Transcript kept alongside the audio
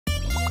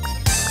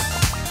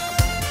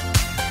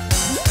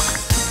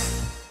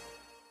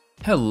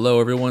Hello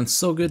everyone,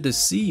 so good to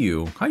see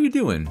you. How you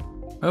doing?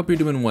 I hope you're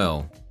doing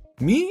well.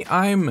 Me,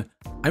 I'm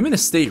in a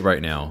state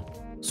right now.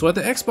 So at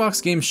the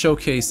Xbox Game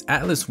Showcase,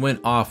 Atlus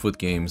went off with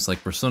games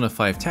like Persona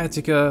 5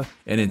 Tactica,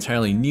 an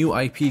entirely new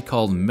IP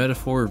called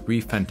Metaphor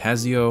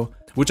ReFantazio,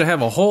 which I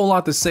have a whole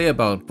lot to say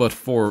about, but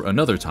for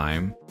another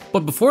time.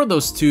 But before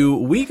those two,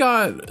 we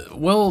got,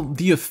 well,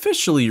 the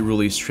officially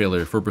released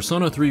trailer for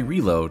Persona 3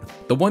 Reload,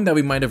 the one that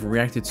we might have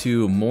reacted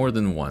to more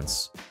than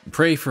once.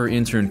 Pray for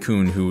intern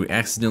Kun, who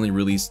accidentally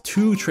released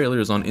 2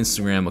 trailers on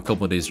Instagram a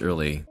couple of days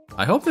early.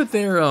 I hope that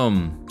they're,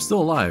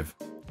 still alive.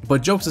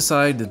 But jokes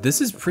aside,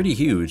 this is pretty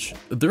huge.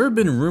 There have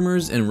been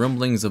rumors and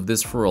rumblings of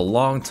this for a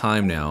long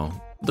time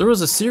now. There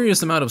was a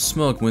serious amount of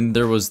smoke when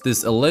there was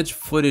this alleged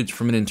footage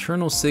from an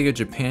internal Sega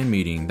Japan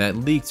meeting that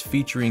leaked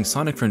featuring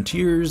Sonic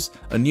Frontiers,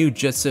 a new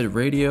Jet Set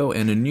Radio,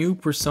 and a new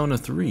Persona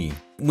 3.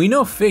 We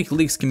know fake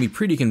leaks can be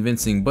pretty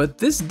convincing, but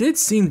this did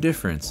seem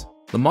different.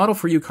 The model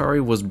for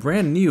Yukari was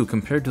brand new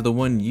compared to the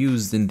one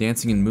used in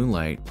Dancing in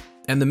Moonlight.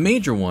 And the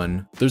major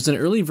one, there's an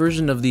early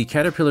version of the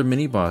Caterpillar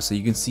mini-boss that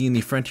you can see in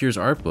the Frontiers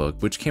art book,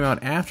 which came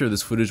out after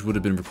this footage would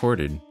have been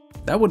recorded.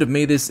 That would have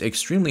made this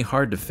extremely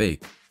hard to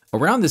fake.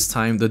 Around this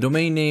time, the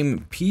domain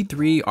name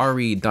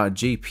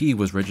p3re.jp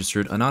was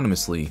registered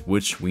anonymously,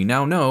 which we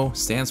now know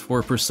stands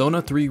for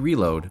Persona 3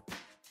 Reload.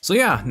 So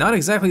yeah, not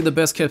exactly the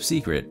best kept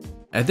secret.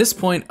 At this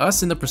point,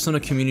 us in the Persona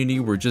community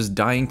were just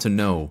dying to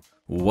know,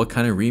 what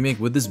kind of remake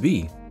would this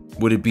be?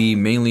 Would it be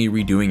mainly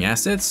redoing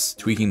assets,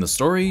 tweaking the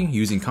story,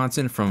 using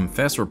content from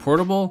FES or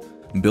Portable,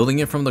 building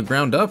it from the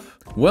ground up?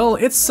 Well,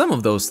 it's some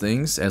of those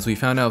things, as we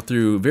found out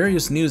through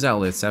various news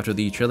outlets after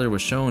the trailer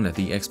was shown at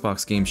the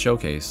Xbox Game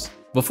Showcase.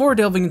 Before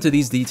delving into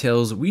these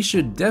details, we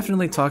should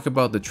definitely talk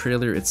about the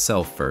trailer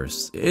itself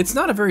first. It's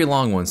not a very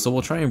long one, so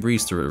we'll try and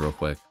breeze through it real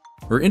quick.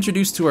 We're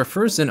introduced to our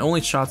first and only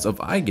shots of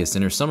Aigis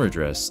in her summer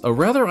dress, a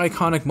rather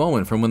iconic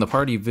moment from when the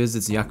party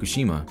visits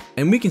Yakushima.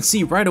 And we can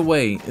see right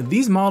away,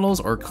 these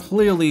models are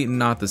clearly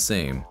not the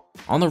same.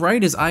 On the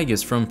right is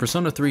Aigis from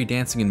Persona 3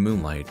 Dancing in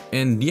Moonlight.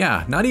 And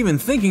yeah, not even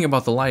thinking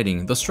about the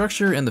lighting, the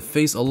structure and the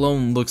face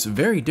alone looks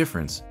very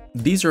different.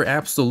 These are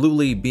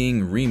absolutely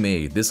being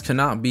remade, this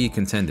cannot be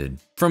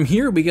contended. From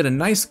here we get a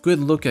nice good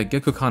look at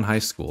Gekkoukan High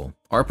School.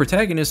 Our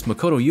protagonist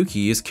Makoto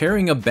Yuki is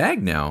carrying a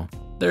bag now.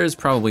 There's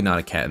probably not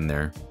a cat in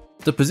there.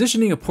 The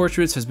positioning of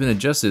portraits has been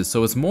adjusted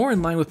so it's more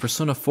in line with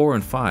Persona 4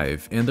 and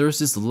 5, and there's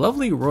this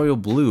lovely royal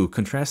blue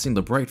contrasting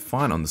the bright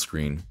font on the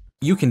screen.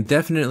 You can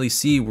definitely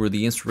see where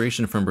the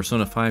inspiration from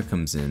Persona 5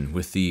 comes in,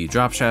 with the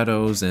drop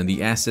shadows and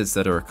the assets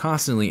that are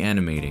constantly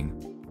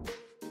animating.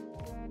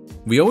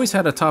 We always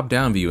had a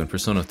top-down view in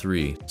Persona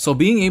 3, so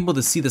being able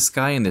to see the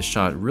sky in this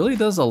shot really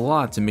does a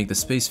lot to make the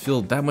space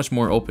feel that much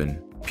more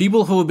open.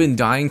 People who have been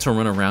dying to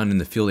run around in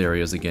the field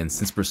areas again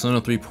since Persona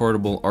 3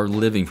 Portable are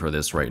living for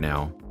this right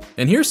now.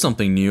 And here's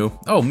something new.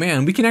 Oh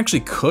man, we can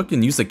actually cook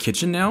and use the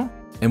kitchen now?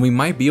 And we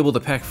might be able to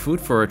pack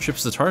food for our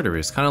trips to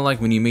Tartarus, kinda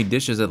like when you made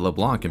dishes at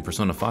LeBlanc in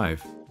Persona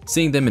 5.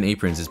 Seeing them in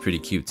aprons is pretty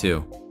cute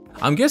too.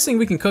 I'm guessing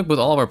we can cook with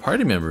all of our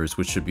party members,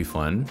 which should be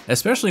fun,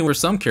 especially with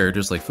some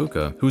characters like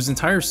Fuka, whose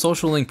entire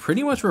social link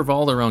pretty much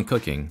revolved around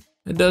cooking.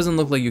 It doesn't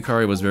look like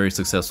Yukari was very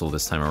successful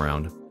this time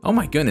around. Oh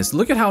my goodness,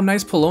 look at how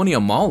nice Polonia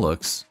Mall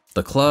looks.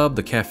 The club,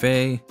 the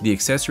cafe, the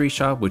accessory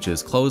shop, which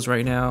is closed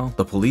right now,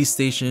 the police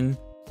station,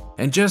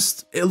 and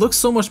just, it looks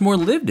so much more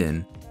lived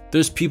in.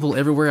 There's people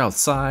everywhere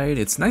outside,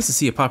 it's nice to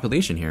see a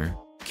population here.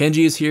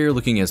 Kenji is here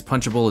looking as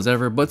punchable as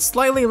ever, but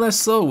slightly less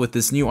so with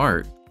this new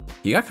art.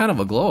 He got kind of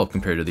a glow up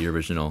compared to the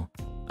original.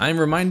 I am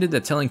reminded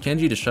that telling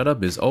Kenji to shut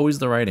up is always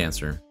the right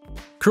answer.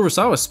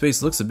 Kurosawa's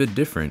space looks a bit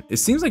different. It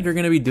seems like you're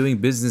going to be doing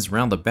business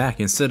round the back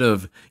instead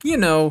of, you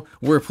know,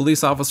 where a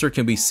police officer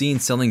can be seen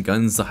selling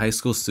guns to high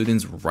school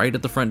students right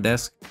at the front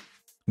desk.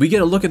 We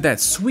get a look at that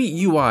sweet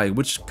UI,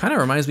 which kind of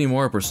reminds me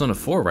more of Persona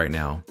 4 right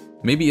now.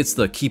 Maybe it's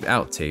the keep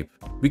out tape.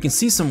 We can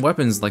see some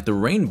weapons like the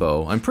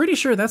rainbow. I'm pretty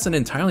sure that's an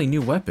entirely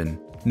new weapon.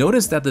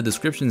 Notice that the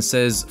description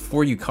says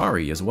for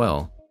Yukari as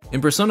well. In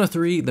Persona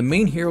 3, the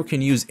main hero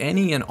can use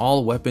any and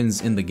all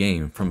weapons in the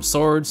game, from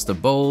swords to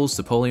bows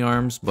to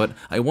polearms, but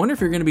I wonder if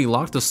you're going to be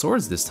locked to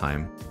swords this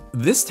time.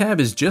 This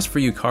tab is just for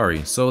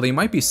Yukari, so they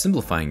might be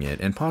simplifying it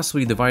and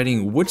possibly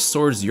dividing which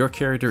swords your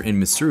character in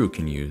Mitsuru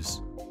can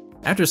use.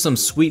 After some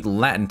sweet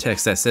Latin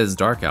text that says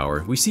Dark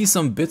Hour, we see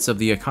some bits of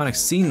the iconic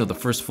scene of the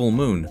first full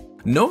moon.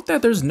 Note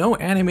that there's no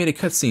animated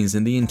cutscenes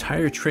in the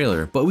entire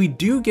trailer, but we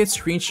do get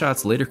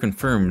screenshots later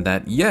confirmed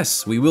that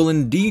yes, we will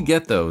indeed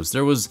get those.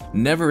 There was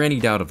never any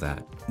doubt of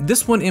that.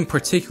 This one in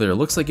particular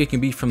looks like it can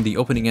be from the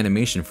opening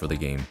animation for the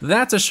game.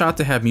 That's a shot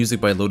to have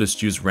music by Lotus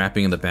Juice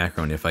rapping in the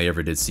background if I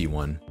ever did see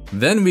one.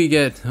 Then we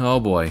get, oh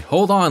boy,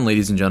 hold on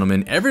ladies and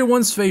gentlemen,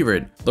 everyone's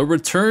favorite, the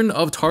return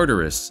of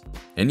Tartarus.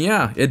 And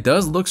yeah, it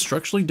does look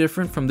structurally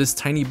different from this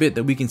tiny bit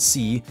that we can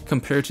see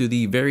compared to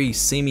the very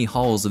samey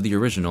halls of the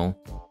original.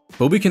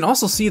 But we can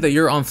also see that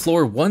you're on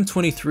floor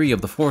 123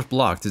 of the 4th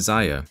block to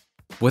Zaya.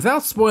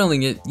 Without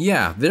spoiling it,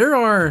 yeah, there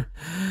are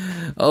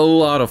a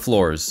lot of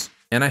floors.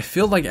 And I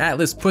feel like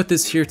Atlus put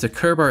this here to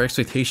curb our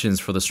expectations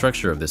for the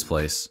structure of this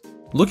place.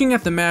 Looking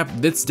at the map,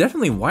 it's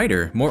definitely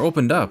wider, more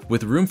opened up,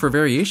 with room for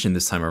variation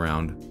this time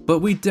around, but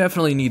we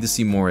definitely need to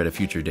see more at a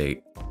future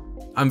date.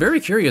 I'm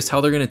very curious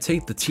how they're going to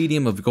take the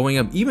tedium of going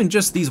up even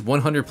just these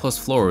 100 plus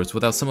floors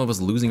without some of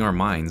us losing our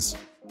minds.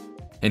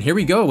 And here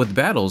we go with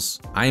battles.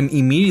 I am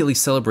immediately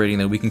celebrating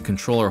that we can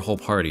control our whole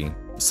party.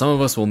 Some of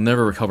us will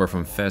never recover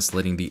from Fest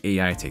letting the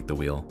AI take the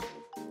wheel.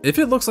 If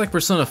it looks like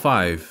Persona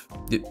 5,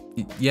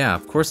 yeah,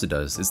 of course it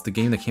does. It's the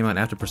game that came out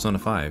after Persona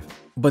 5.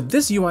 But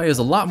this UI is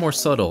a lot more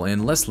subtle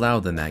and less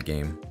loud than that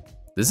game.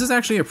 This is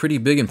actually a pretty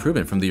big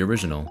improvement from the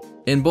original.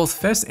 In both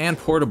Fest and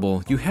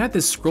Portable, you had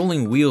this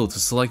scrolling wheel to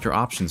select your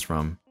options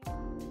from.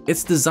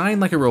 It's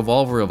designed like a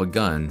revolver of a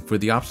gun,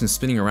 with the options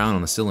spinning around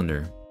on a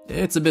cylinder.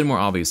 It's a bit more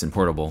obvious in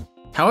Portable.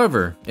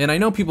 However, and I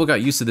know people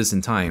got used to this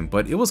in time,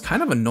 but it was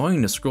kind of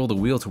annoying to scroll the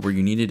wheel to where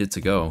you needed it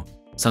to go.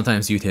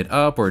 Sometimes you'd hit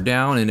up or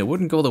down and it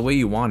wouldn't go the way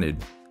you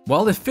wanted.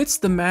 While it fits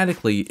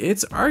thematically,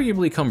 it's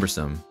arguably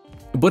cumbersome.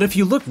 But if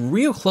you look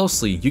real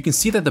closely, you can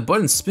see that the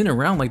buttons spin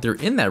around like they're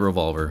in that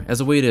revolver as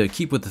a way to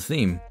keep with the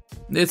theme.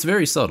 It's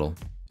very subtle.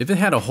 If it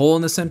had a hole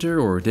in the center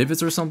or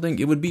divots or something,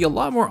 it would be a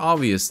lot more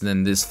obvious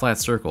than this flat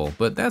circle,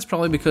 but that's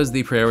probably because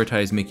they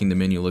prioritize making the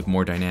menu look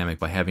more dynamic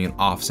by having an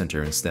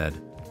off-center instead.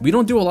 We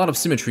don't do a lot of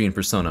symmetry in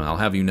Persona, I'll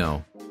have you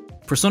know.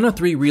 Persona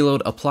 3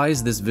 Reload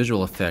applies this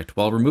visual effect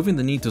while removing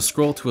the need to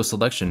scroll to a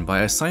selection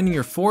by assigning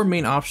your 4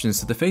 main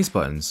options to the face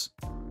buttons.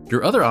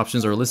 Your other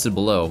options are listed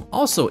below,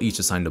 also each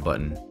assigned a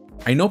button.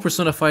 I know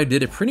Persona 5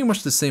 did it pretty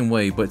much the same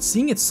way, but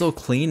seeing it so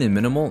clean and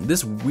minimal,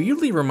 this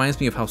weirdly reminds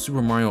me of how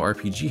Super Mario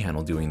RPG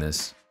handled doing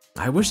this.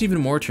 I wish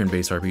even more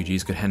turn-based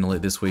RPGs could handle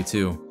it this way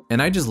too.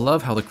 And I just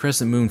love how the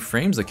crescent moon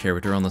frames the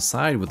character on the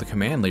side with the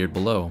command layered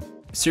below.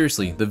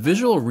 Seriously, the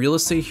visual real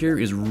estate here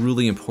is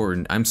really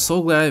important. I'm so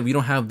glad we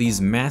don't have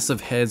these massive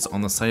heads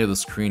on the side of the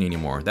screen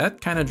anymore. That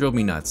kinda drove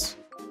me nuts.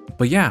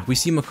 But yeah, we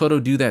see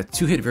Makoto do that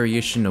 2-hit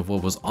variation of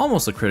what was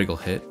almost a critical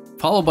hit,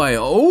 followed by,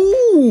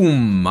 oh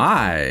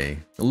my!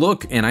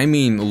 Look, and I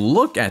mean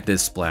look at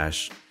this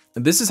splash.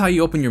 This is how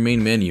you open your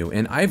main menu,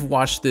 and I've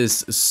watched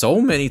this so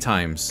many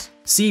times.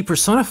 See,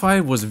 Persona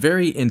 5 was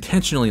very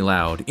intentionally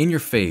loud, in your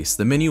face,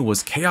 the menu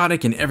was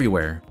chaotic and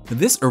everywhere.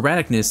 This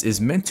erraticness is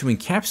meant to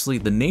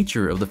encapsulate the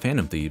nature of the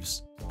Phantom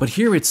Thieves. But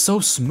here it's so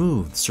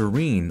smooth,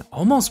 serene,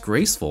 almost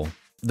graceful.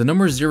 The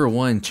number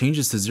 01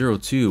 changes to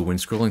 02 when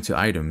scrolling to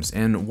items,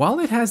 and while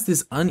it has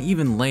this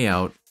uneven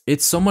layout,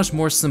 it's so much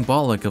more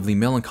symbolic of the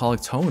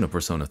melancholic tone of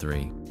Persona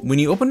 3. When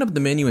you open up the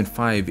menu in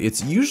 5,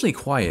 it's usually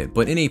quiet,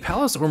 but in a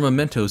Palace or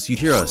Mementos you'd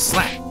hear a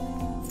slap.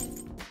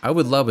 I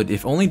would love it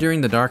if only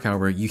during the dark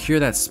hour you hear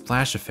that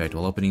splash effect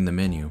while opening the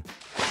menu.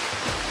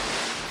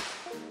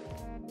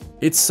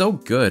 It's so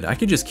good, I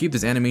could just keep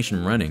this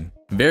animation running.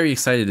 Very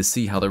excited to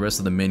see how the rest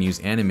of the menus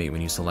animate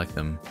when you select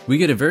them. We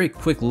get a very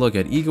quick look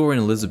at Igor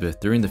and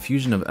Elizabeth during the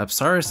fusion of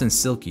Apsaris and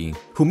Silky,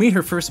 who made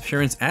her first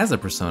appearance as a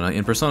Persona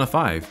in Persona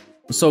 5.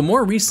 So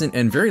more recent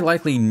and very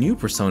likely new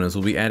Personas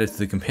will be added to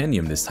the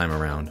compendium this time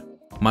around.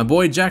 My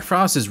boy Jack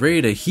Frost is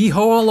ready to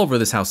hee-ho all over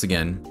this house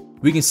again.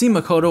 We can see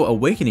Makoto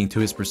awakening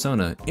to his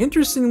persona,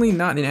 interestingly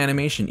not in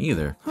animation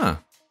either, huh.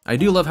 I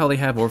do love how they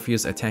have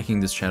Orpheus attacking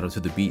this shadow to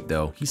the beat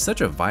though, he's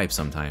such a vibe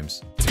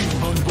sometimes.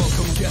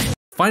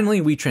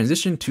 Finally, we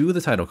transition to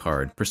the title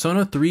card,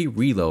 Persona 3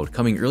 Reload,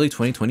 coming early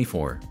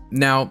 2024.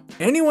 Now,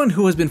 anyone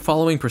who has been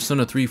following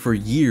Persona 3 for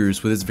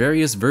years with its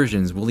various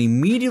versions will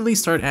immediately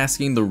start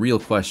asking the real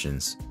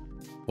questions.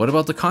 What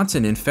about the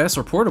content in Fest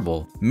or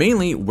Portable?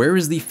 Mainly, where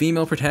is the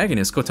female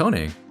protagonist,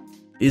 Kotone?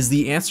 Is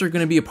the answer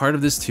going to be a part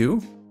of this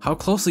too? How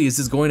closely is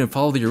this going to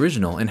follow the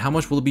original, and how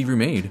much will it be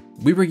remade?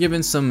 We were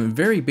given some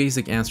very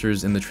basic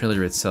answers in the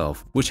trailer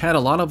itself, which had a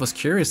lot of us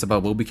curious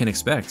about what we can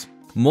expect.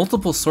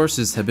 Multiple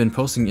sources have been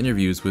posting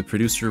interviews with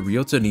producer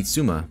Ryota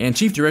Nitsuma and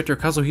chief director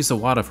Kazuhisa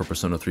Wada for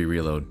Persona 3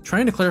 Reload,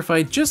 trying to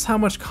clarify just how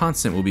much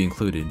content will be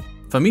included.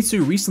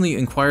 Famitsu recently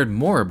inquired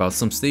more about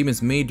some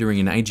statements made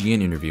during an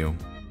IGN interview.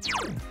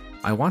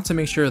 I want to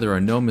make sure there are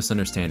no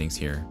misunderstandings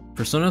here.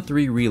 Persona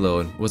 3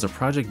 Reload was a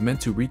project meant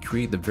to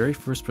recreate the very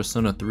first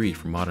Persona 3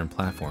 for modern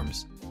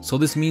platforms. So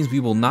this means we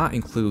will not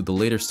include the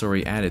later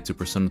story added to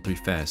Persona 3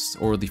 Fest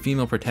or the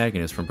female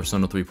protagonist from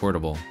Persona 3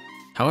 Portable.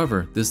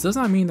 However, this does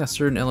not mean that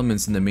certain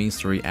elements in the main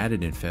story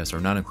added in Fest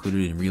are not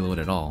included in Reload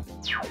at all.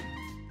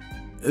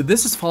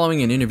 This is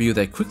following an interview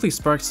that quickly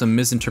sparked some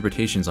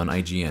misinterpretations on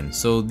IGN,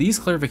 so these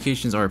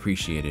clarifications are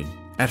appreciated.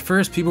 At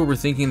first, people were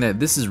thinking that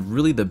this is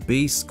really the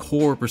base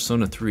core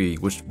Persona 3,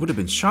 which would have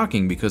been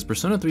shocking because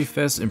Persona 3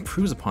 Fest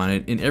improves upon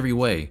it in every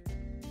way.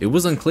 It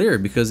was unclear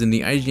because in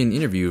the IGN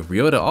interview,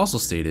 Ryota also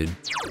stated,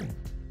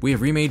 "We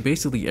have remade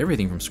basically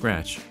everything from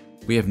scratch.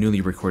 We have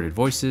newly recorded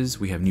voices,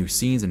 we have new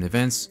scenes and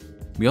events,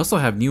 we also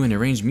have new and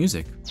arranged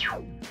music."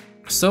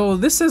 So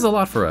this says a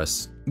lot for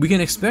us. We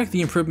can expect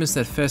the improvements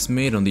that Fest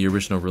made on the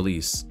original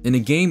release, in a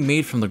game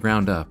made from the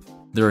ground up.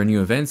 There are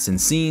new events and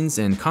scenes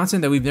and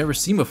content that we've never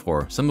seen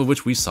before, some of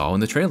which we saw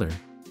in the trailer.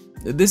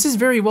 This is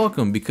very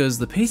welcome because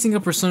the pacing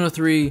of Persona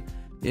 3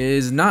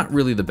 is not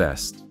really the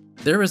best.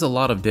 There is a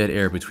lot of dead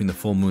air between the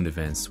full moon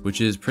events, which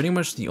is pretty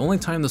much the only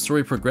time the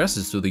story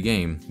progresses through the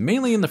game,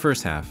 mainly in the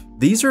first half.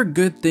 These are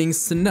good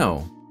things to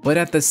know, but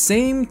at the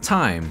same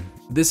time,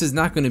 this is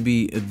not going to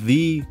be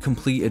the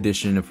complete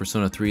edition of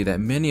Persona 3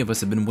 that many of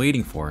us have been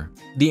waiting for.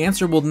 The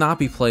answer will not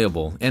be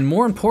playable, and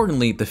more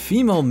importantly, the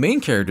female main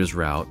character's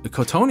route,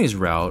 Kotone's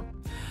route,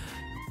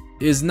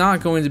 is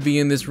not going to be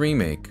in this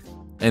remake.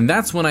 And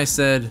that's when I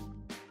said,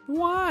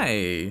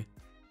 why?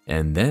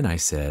 And then I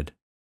said,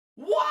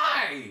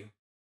 why?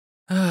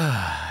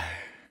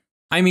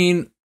 I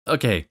mean,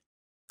 okay,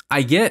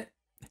 I get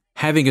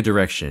having a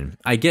direction.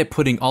 I get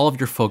putting all of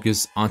your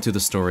focus onto the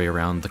story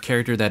around the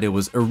character that it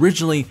was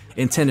originally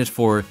intended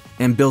for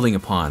and building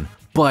upon.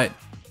 But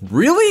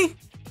really?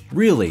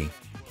 Really?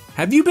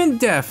 Have you been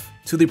deaf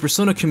to the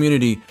Persona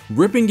community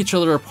ripping each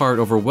other apart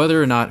over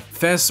whether or not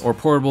FES or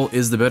Portable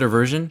is the better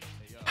version?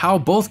 How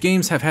both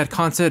games have had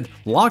content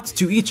locked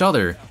to each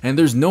other and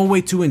there's no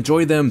way to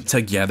enjoy them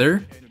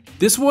together?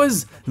 This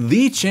was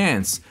the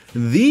chance,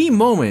 the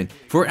moment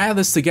for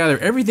Atlus to gather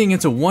everything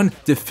into one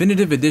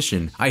definitive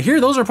edition. I hear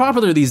those are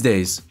popular these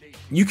days.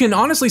 You can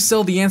honestly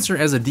sell the answer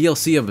as a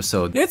DLC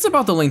episode. It's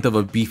about the length of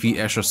a beefy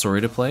extra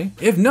story to play.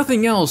 If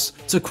nothing else,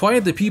 to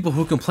quiet the people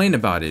who complain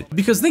about it.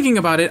 Because thinking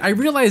about it, I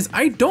realize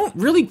I don't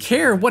really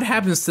care what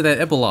happens to that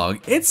epilogue.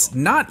 It's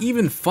not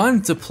even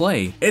fun to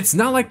play. It's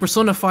not like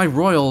Persona 5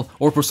 Royal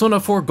or Persona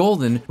 4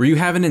 Golden, where you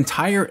have an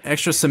entire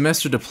extra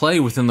semester to play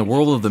within the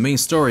world of the main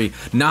story.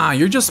 Nah,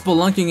 you're just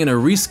spelunking in a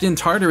reskinned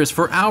Tartarus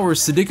for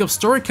hours to dig up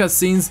story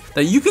cutscenes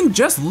that you can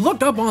just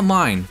look up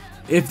online.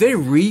 If they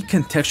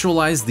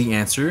recontextualize the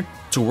answer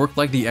to work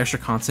like the extra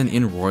content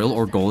in Royal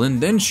or Golden,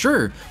 then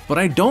sure, but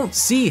I don't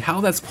see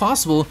how that's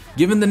possible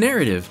given the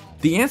narrative.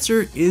 The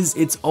answer is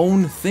its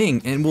own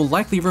thing and will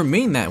likely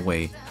remain that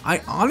way.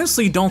 I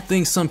honestly don't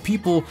think some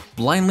people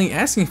blindly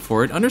asking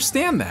for it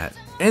understand that.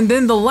 And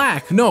then the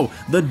lack, no,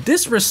 the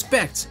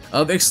disrespect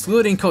of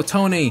excluding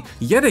Kotone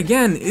yet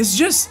again is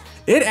just,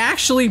 it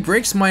actually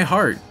breaks my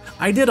heart.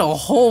 I did a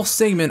whole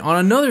segment on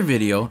another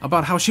video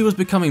about how she was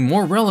becoming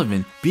more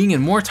relevant, being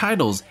in more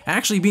titles,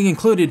 actually being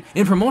included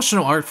in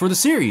promotional art for the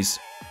series.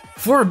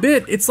 For a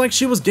bit, it's like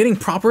she was getting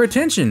proper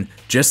attention,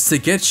 just to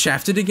get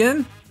shafted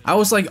again. I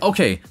was like,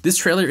 okay, this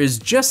trailer is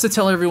just to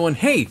tell everyone,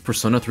 hey,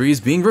 Persona 3 is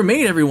being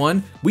remade,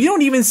 everyone. We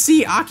don't even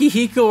see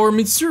Akihiko or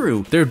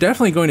Mitsuru. They're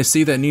definitely going to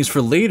save that news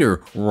for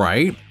later,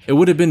 right? It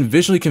would have been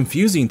visually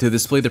confusing to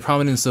display the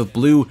prominence of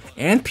blue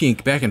and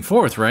pink back and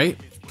forth, right?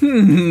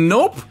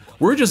 Nope.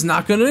 We're just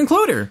not going to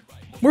include her.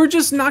 We're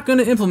just not going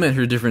to implement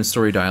her different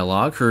story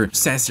dialogue, her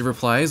sassy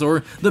replies,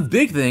 or the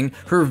big thing,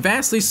 her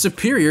vastly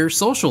superior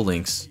social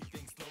links.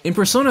 In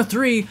Persona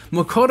 3,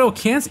 Makoto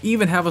can't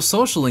even have a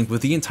social link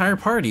with the entire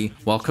party,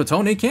 while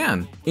Kotone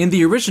can. In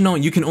the original,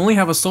 you can only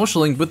have a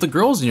social link with the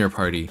girls in your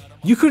party.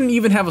 You couldn't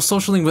even have a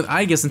social link with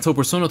Aigis until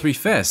Persona 3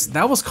 FES.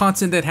 That was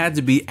content that had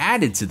to be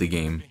added to the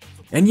game.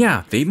 And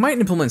yeah, they might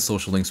implement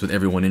social links with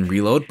everyone in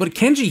Reload, but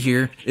Kenji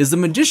here is the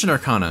Magician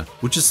Arcana,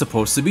 which is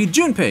supposed to be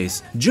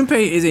Junpei's.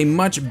 Junpei is a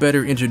much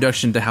better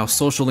introduction to how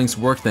social links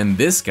work than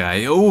this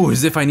guy. Oh,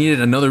 as if I needed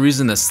another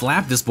reason to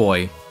slap this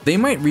boy. They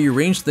might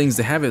rearrange things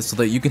to have it so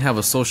that you can have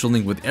a social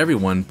link with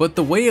everyone, but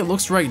the way it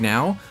looks right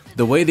now,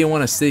 the way they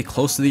want to stay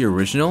close to the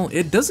original,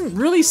 it doesn't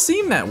really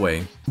seem that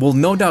way. We'll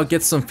no doubt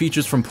get some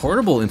features from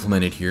Portable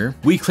implemented here.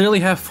 We clearly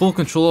have full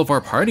control of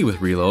our party with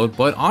Reload,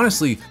 but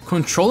honestly,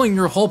 controlling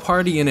your whole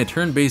party in a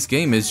turn-based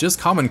game is just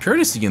common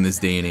courtesy in this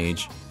day and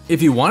age.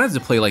 If you wanted to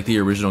play like the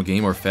original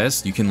game or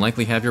FES, you can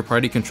likely have your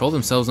party control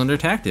themselves under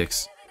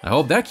tactics. I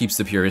hope that keeps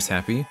the purists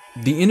happy.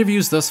 The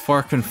interviews thus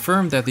far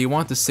confirm that they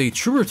want to stay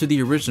truer to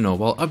the original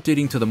while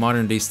updating to the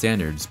modern day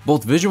standards,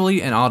 both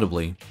visually and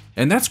audibly.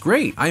 And that's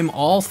great, I'm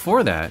all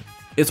for that.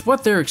 It's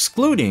what they're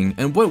excluding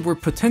and what we're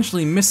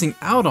potentially missing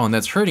out on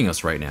that's hurting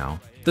us right now.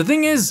 The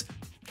thing is,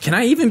 can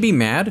I even be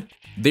mad?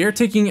 They are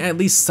taking at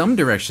least some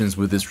directions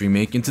with this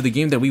remake into the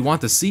game that we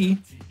want to see.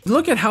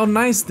 Look at how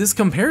nice this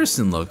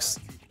comparison looks.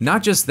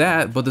 Not just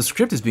that, but the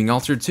script is being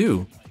altered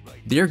too.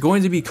 They are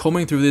going to be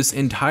combing through this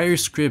entire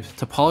script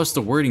to polish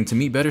the wording to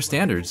meet better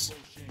standards.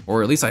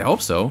 Or at least I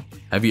hope so.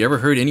 Have you ever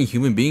heard any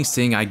human being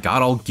saying I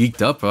got all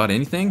geeked up about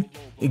anything?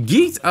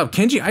 Geeked up?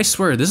 Kenji, I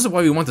swear, this is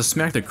why we want to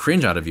smack the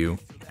cringe out of you.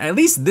 At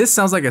least this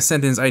sounds like a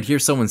sentence I'd hear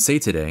someone say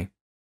today.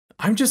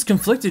 I'm just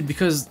conflicted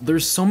because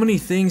there's so many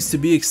things to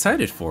be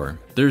excited for.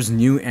 There's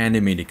new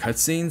animated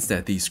cutscenes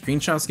that these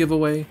screenshots give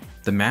away.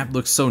 The map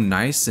looks so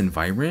nice and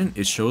vibrant,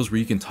 it shows where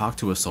you can talk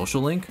to a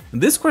social link.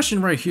 This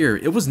question right here,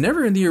 it was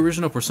never in the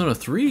original Persona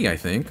 3, I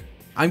think.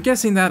 I'm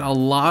guessing that a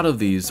lot of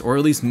these, or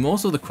at least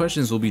most of the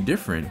questions will be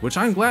different, which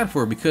I'm glad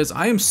for because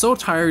I am so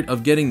tired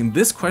of getting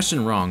this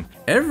question wrong.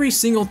 Every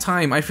single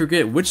time I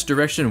forget which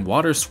direction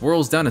water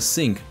swirls down a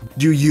sink.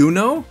 Do you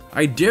know?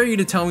 I dare you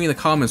to tell me in the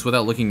comments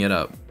without looking it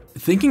up.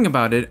 Thinking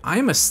about it, I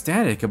am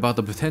ecstatic about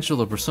the potential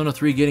of Persona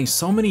 3 getting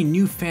so many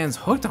new fans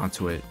hooked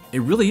onto it.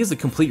 It really is a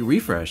complete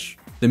refresh.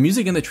 The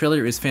music in the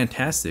trailer is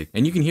fantastic,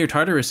 and you can hear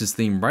Tartarus'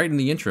 theme right in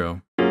the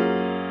intro.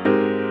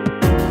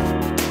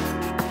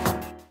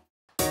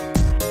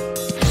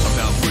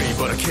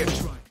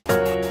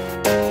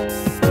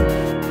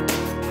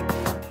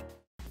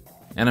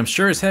 And I'm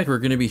sure as heck we're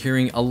going to be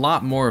hearing a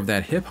lot more of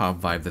that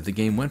hip-hop vibe that the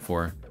game went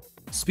for.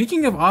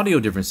 Speaking of audio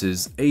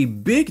differences, a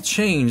big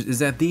change is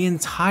that the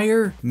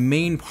entire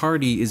main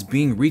party is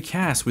being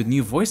recast with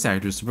new voice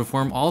actors to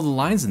perform all the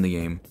lines in the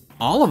game.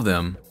 All of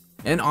them.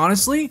 And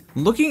honestly,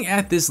 looking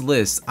at this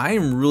list, I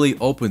am really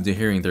open to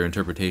hearing their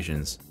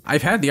interpretations.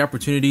 I've had the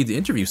opportunity to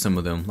interview some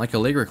of them, like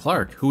Allegra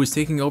Clark, who is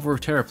taking over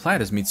Terra Platt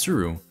as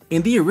Mitsuru.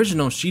 In the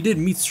original, she did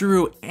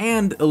Mitsuru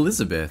and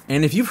Elizabeth.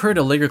 And if you've heard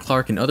Allegra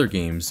Clark in other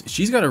games,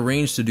 she's got a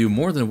range to do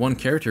more than one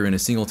character in a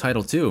single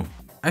title too.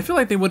 I feel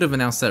like they would have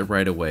announced that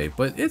right away,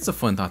 but it's a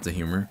fun thought to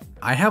humor.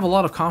 I have a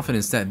lot of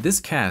confidence that this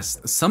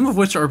cast, some of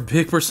which are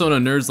big Persona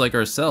nerds like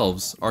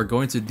ourselves, are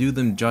going to do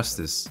them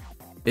justice.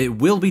 It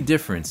will be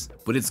different,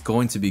 but it's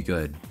going to be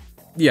good.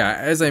 Yeah,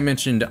 as I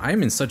mentioned,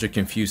 I'm in such a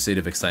confused state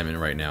of excitement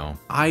right now.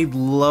 I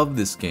love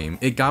this game.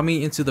 It got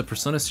me into the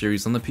Persona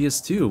series on the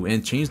PS2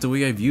 and changed the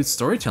way I viewed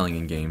storytelling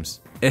in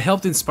games. It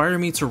helped inspire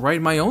me to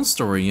write my own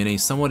story in a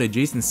somewhat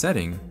adjacent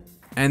setting.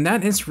 And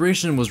that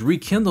inspiration was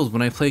rekindled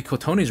when I played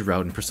Kotone's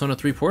route in Persona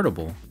 3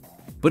 Portable.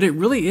 But it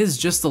really is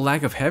just the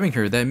lack of having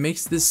her that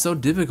makes this so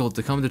difficult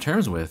to come to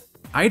terms with.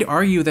 I'd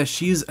argue that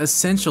she's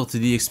essential to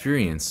the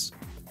experience.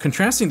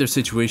 Contrasting their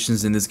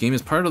situations in this game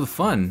is part of the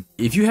fun.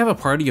 If you have a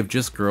party of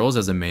just girls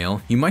as a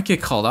male, you might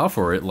get called out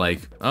for it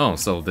like, oh,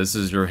 so this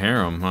is your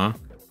harem, huh?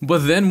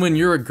 But then when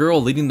you're a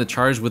girl leading the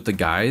charge with the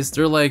guys,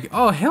 they're like,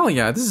 oh hell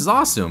yeah, this is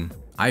awesome.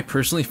 I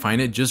personally find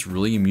it just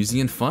really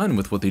amusing and fun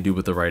with what they do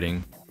with the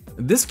writing.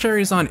 This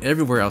carries on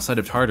everywhere outside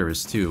of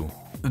Tartarus too.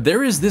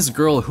 There is this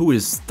girl who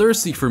is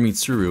thirsty for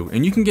Mitsuru,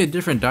 and you can get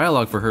different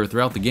dialogue for her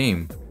throughout the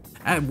game.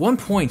 At one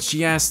point,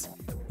 she asked,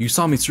 "You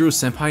saw Mitsuru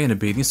senpai in a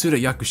bathing suit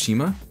at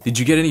Yakushima? Did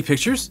you get any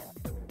pictures?"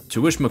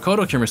 To which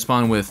Makoto can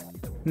respond with,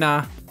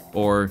 "Nah,"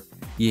 or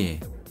 "Yeah."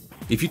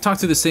 If you talk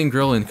to the same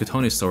girl in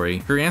Kotone's story,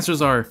 her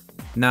answers are,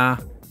 "Nah,"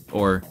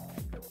 or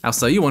 "I'll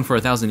sell you one for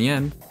 1,000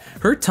 yen."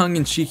 Her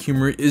tongue-in-cheek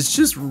humor is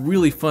just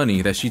really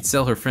funny that she'd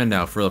sell her friend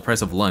out for the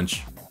price of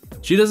lunch.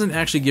 She doesn't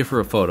actually give her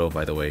a photo,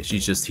 by the way,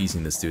 she's just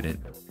teasing the student.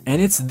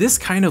 And it's this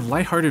kind of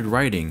lighthearted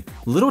writing,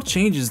 little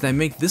changes that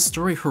make this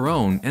story her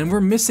own, and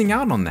we're missing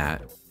out on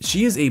that.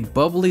 She is a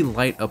bubbly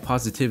light of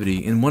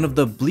positivity in one of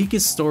the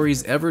bleakest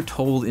stories ever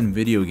told in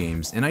video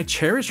games, and I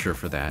cherish her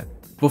for that.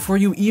 Before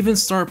you even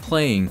start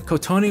playing,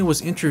 Kotone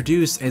was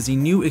introduced as a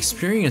new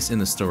experience in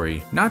the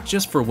story, not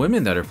just for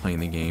women that are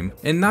playing the game,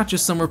 and not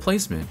just some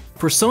replacement.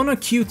 Persona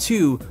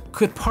Q2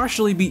 could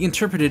partially be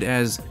interpreted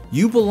as,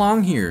 you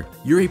belong here,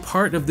 you're a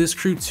part of this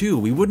crew too,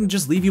 we wouldn't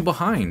just leave you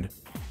behind.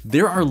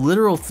 There are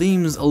literal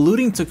themes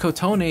alluding to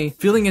Kotone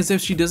feeling as if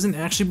she doesn't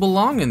actually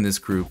belong in this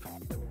group.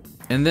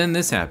 And then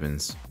this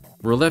happens.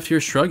 We're left here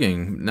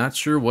shrugging, not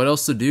sure what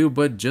else to do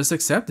but just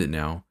accept it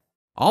now.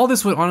 All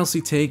this would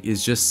honestly take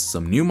is just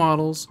some new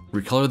models,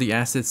 recolor the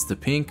assets to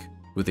pink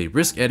with a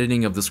brisk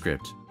editing of the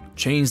script,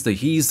 change the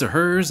he's to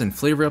hers and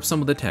flavor up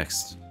some of the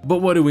text. But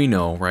what do we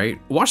know,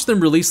 right? Watch them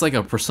release like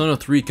a Persona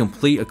 3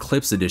 Complete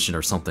Eclipse edition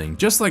or something,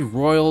 just like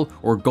Royal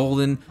or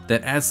Golden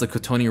that adds the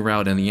Kotone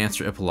route and the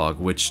answer epilogue,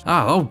 which,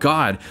 oh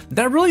god,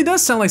 that really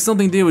does sound like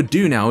something they would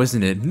do now,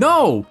 isn't it?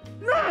 No!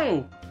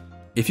 No!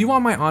 If you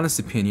want my honest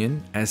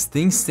opinion, as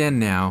things stand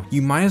now,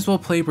 you might as well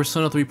play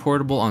Persona 3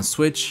 Portable on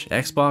Switch,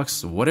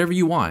 Xbox, whatever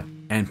you want,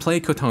 and play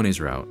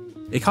Kotone's route.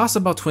 It costs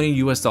about $20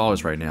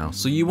 US right now,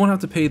 so you won't have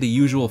to pay the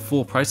usual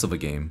full price of a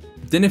game.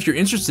 Then if you're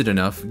interested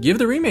enough, give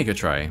the remake a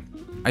try.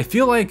 I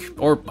feel like,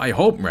 or I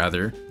hope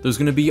rather, there's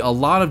gonna be a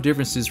lot of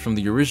differences from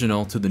the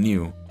original to the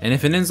new. And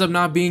if it ends up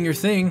not being your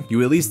thing,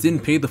 you at least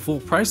didn't pay the full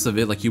price of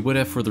it like you would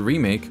have for the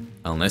remake,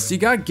 unless you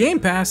got Game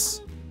Pass.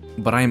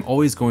 But I am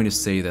always going to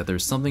say that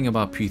there's something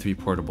about P3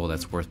 Portable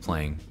that's worth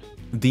playing.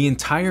 The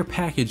entire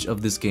package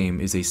of this game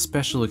is a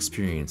special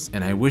experience,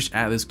 and I wish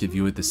Atlus could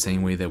view it the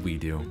same way that we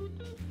do.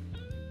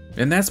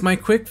 And that's my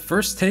quick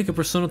first take of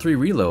Persona 3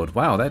 Reload.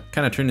 Wow, that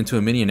kind of turned into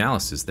a mini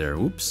analysis there,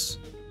 oops.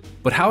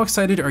 But how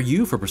excited are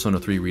you for Persona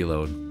 3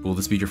 Reload? Will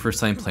this be your first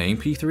time playing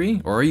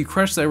P3, or are you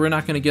crushed that we're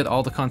not going to get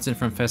all the content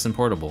from FES and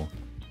Portable?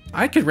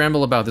 I could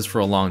ramble about this for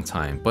a long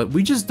time, but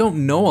we just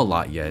don't know a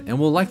lot yet, and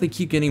we'll likely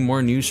keep getting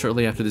more news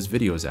shortly after this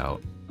video is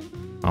out.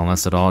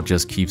 Unless it all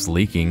just keeps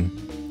leaking.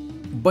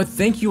 But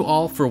thank you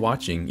all for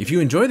watching. If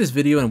you enjoyed this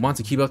video and want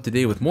to keep up to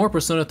date with more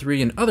Persona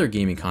 3 and other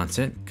gaming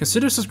content,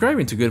 consider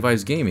subscribing to Good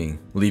Vibes Gaming,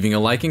 leaving a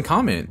like and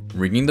comment,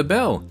 ringing the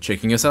bell,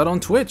 checking us out on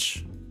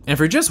Twitch. And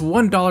for just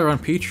 $1 on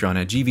Patreon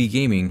at GV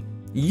Gaming,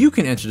 you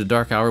can enter the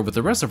Dark Hour with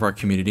the rest of our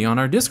community on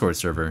our Discord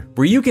server,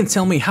 where you can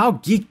tell me how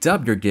geeked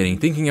up you're getting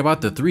thinking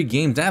about the 3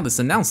 games Atlus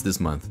announced this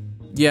month.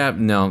 Yeah,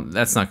 no,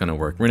 that's not gonna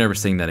work. We're never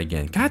saying that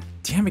again. God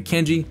damn it,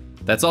 Kenji.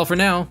 That's all for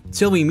now.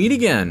 Till we meet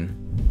again.